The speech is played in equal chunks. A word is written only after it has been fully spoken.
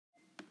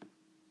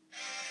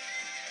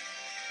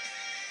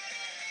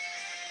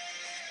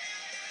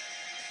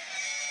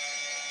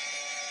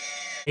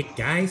Hey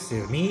guys,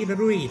 it's me,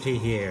 Luigi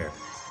here.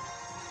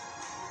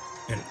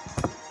 And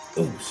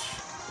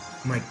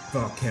my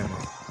volcano.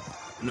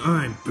 And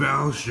I'm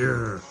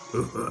Bowser.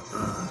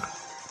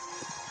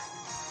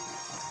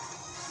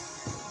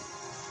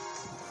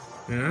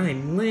 And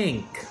I'm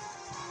Link.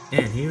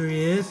 And here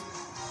he is.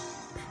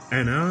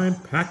 And I'm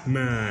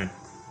Pac-Man.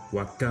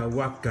 Waka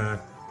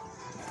waka.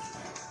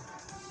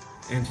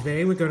 And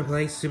today we're gonna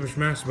play Super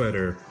Smash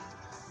Bros.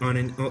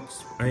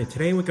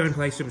 Today we're gonna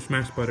play Super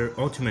Smash Bros.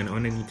 Ultimate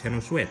on a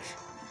Nintendo Switch.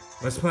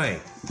 Let's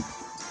play.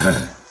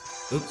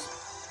 Oops.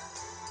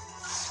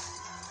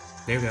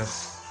 There we go.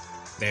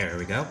 There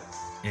we go.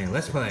 And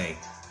let's play.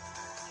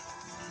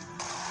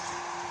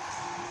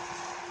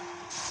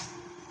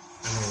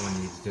 I don't want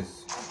to use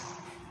this.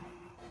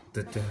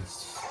 The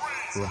dust.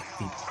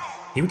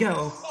 Here we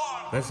go.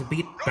 Let's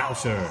beat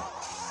Bowser.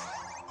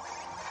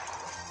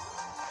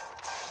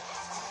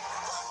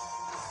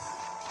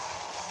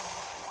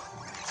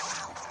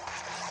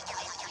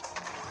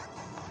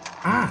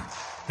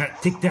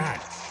 Take that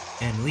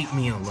and leave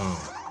me alone.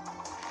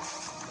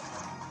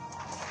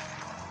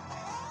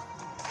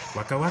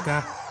 Waka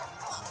waka.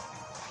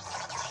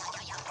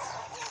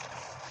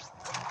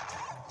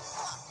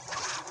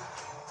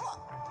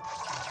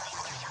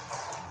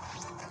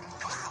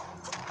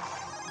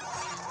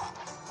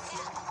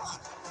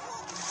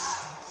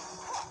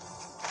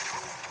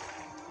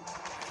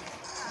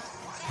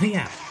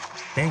 Yeah,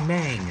 bang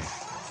bang.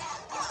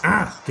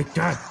 Take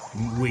that,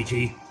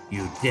 Luigi.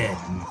 You dead.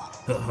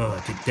 Haha,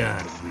 take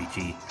that,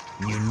 Luigi.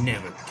 You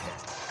never can.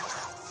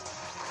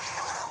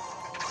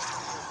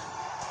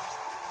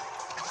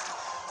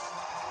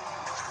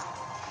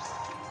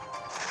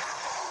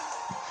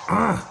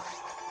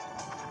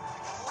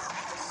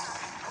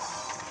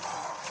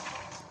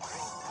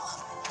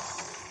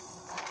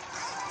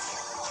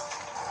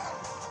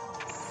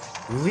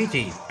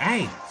 Luigi,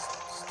 hey!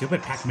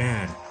 Stupid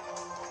Pac-Man.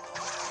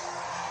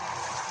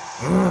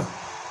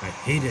 I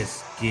hate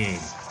this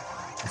game.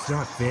 It's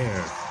not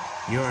fair.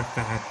 You're a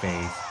fat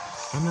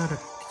face. I'm not a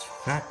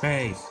fat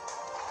face.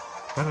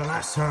 For the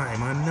last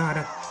time, I'm not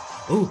a...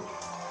 Ooh!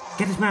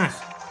 Get his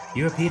mask!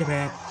 You're a Peter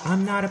Pan.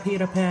 I'm not a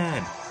Peter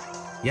Pan.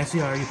 Yes,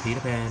 you are, you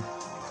Peter Pan.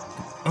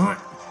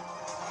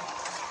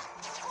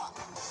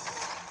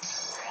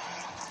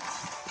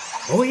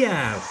 Oh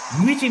yeah!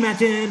 Luigi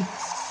Mountain!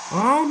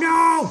 Oh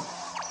no!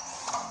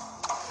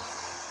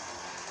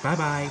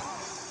 Bye-bye.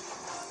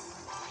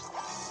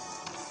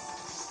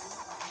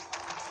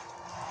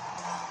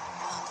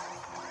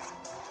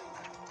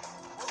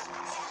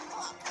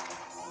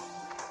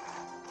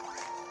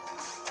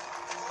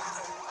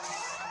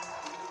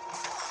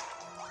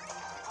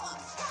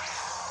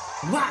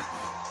 What?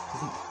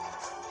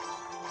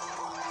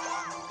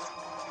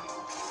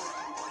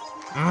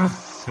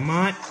 Come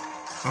on.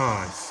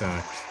 Oh, it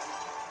sucks.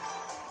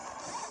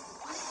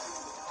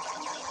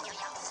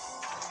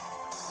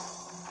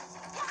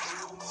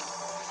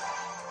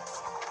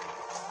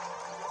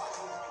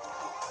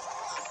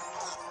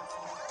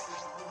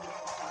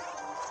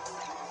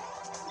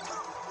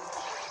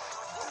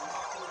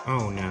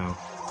 Oh no.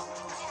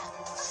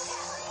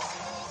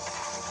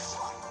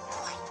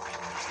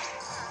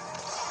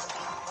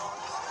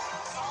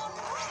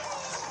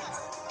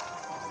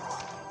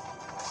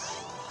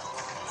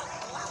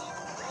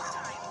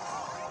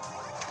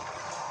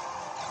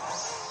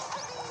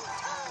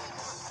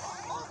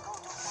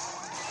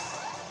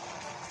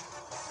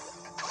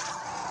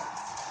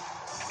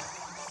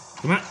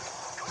 Come on.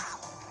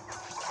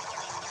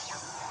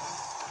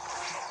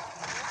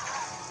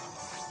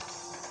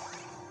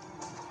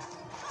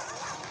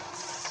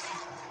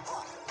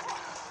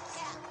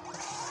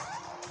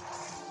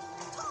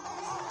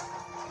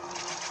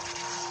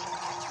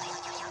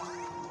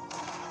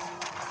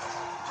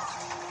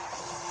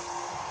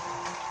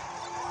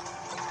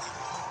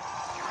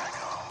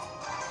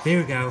 There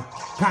we go.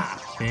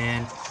 Pop,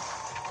 man.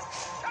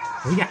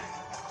 Oh yeah.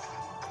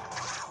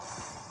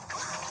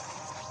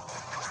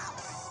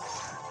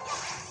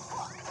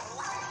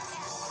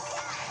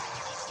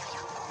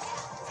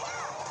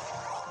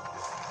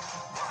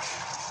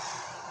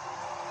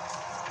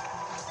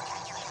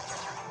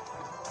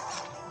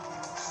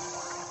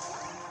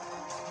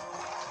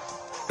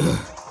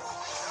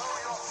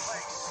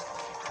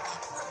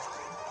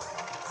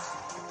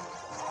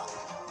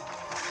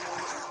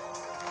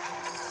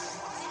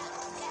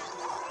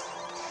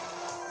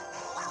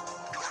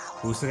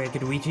 Who's gonna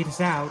get Luigi this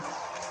out?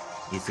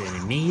 Is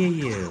it me or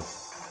you?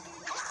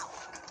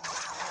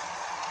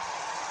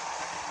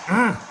 Come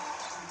on.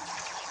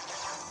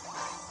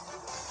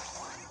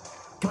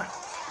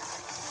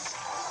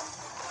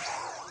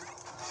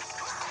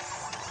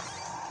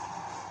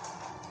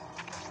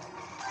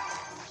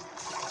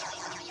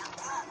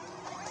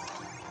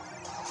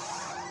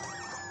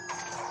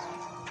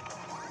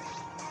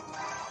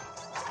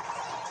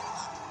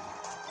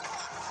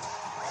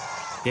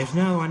 There's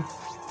no one.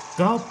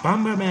 Go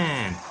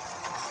Bomberman!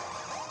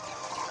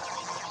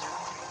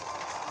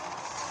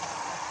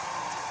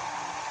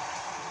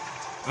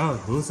 Oh,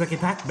 who's like a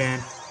Pac-Man?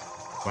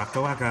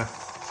 Waka waka.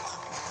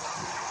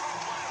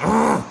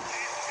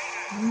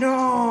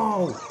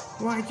 No!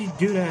 Why'd you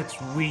do that,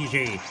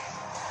 Luigi?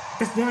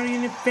 That's not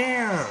even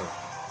fair!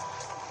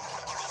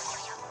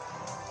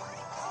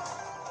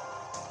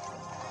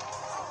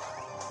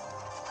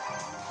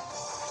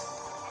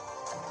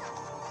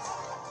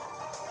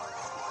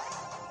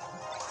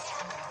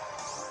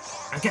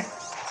 Okay.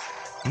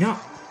 No.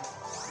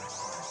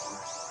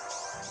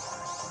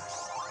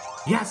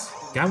 Yes!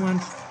 Got one.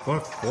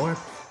 Four.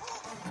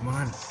 Come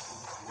on.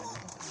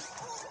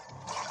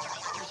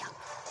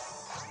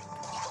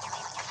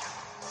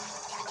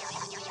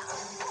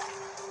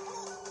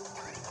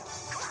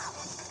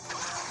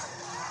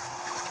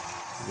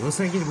 Looks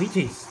like it's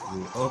Luigi's.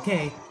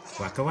 Okay.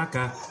 Waka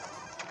waka.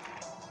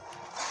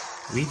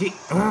 Luigi.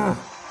 Ugh.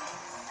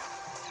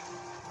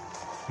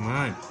 Come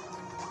on.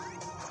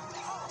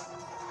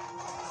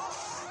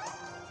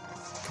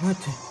 Come on,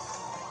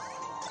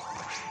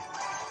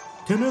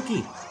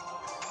 Tanuki.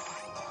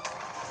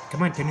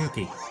 Come on,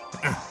 Tanuki.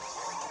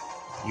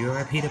 You're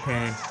a Peter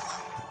Pan.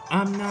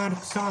 I'm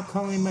not. Stop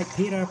calling my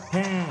Peter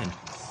Pan.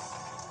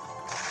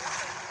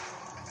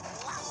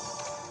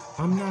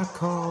 I'm not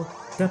called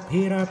the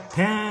Peter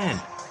Pan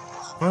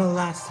for the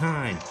last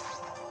time.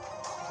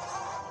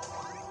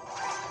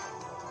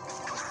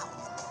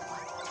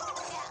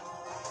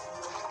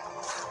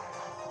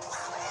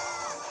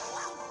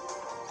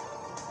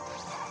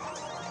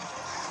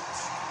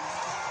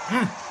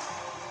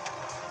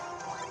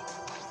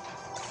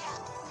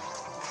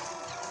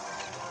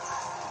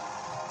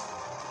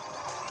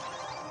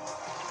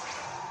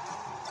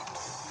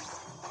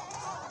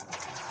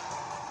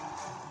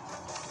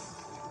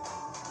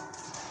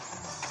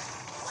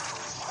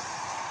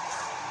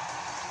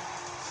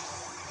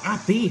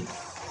 B.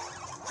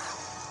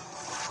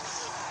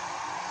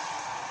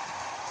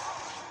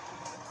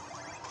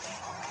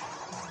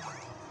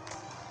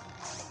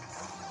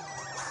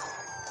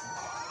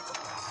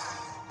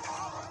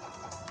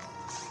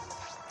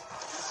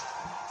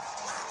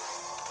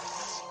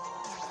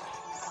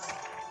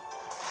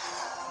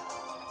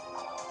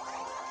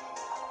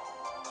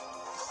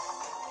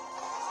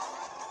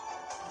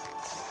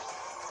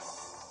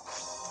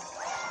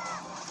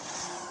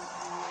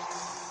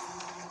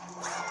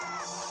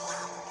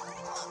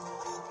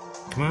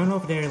 Come on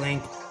over there,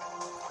 Link.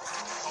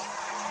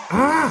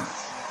 Ah!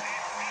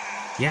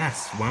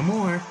 Yes, one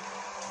more.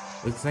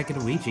 Looks like a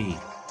Luigi.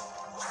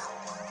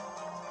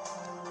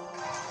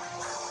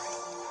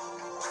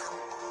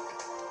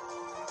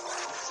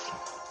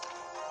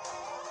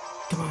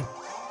 Come on.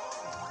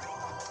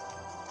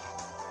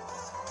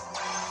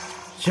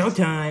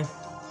 Showtime.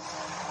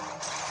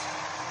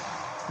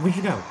 Where'd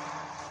you go?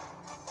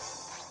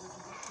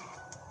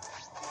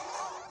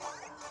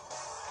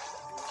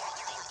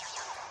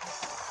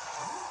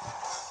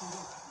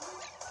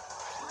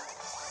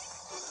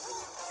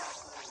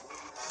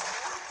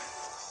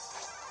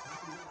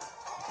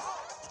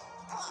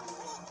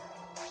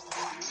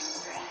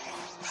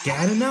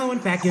 Gotta know in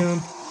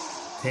vacuum.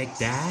 Take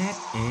that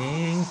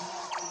and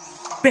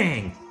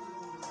bang.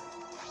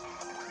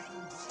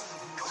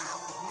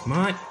 Come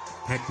on,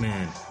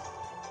 Pac-Man.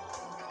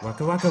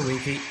 Waka waka,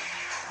 Luigi.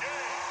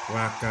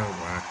 Waka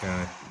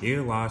waka.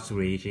 You lost,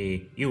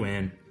 Luigi. You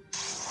win.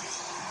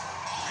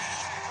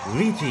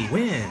 Luigi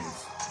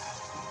wins.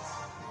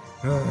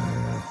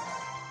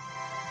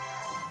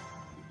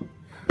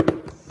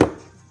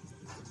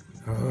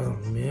 Oh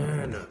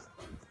man.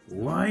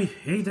 Why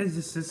hate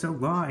this is so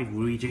live,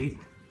 Luigi?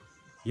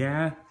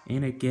 Yeah,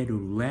 in a good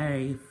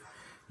life.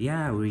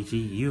 Yeah, Luigi,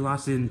 you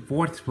lost in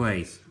 4th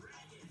place.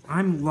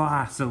 I'm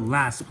lost in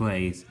last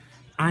place.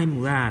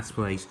 I'm last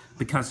place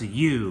because of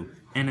you.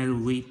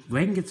 And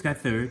Link got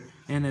 3rd,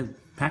 and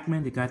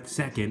Pac-Man got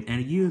 2nd,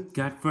 and you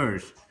got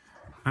 1st.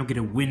 I'm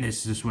gonna win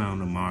this round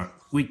tomorrow.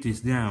 Wait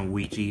this down,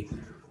 Luigi.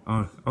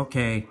 Oh,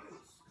 okay.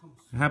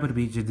 How about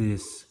we do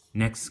this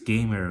next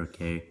gamer,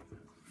 okay?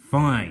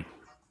 Fine.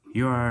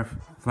 You're a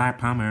flat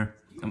plumber.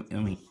 I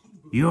mean,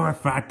 you're a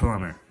flat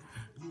plumber.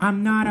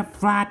 I'm not a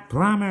flat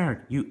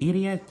plumber, you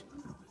idiot.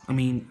 I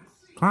mean,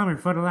 plumber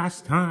for the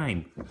last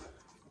time.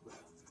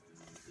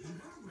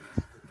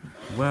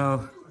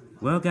 Well,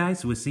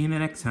 guys, we'll see you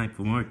next time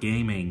for more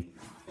gaming.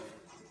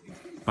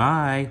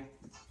 Bye.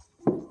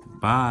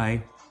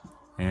 Bye.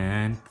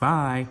 And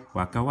bye.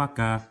 Waka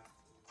waka.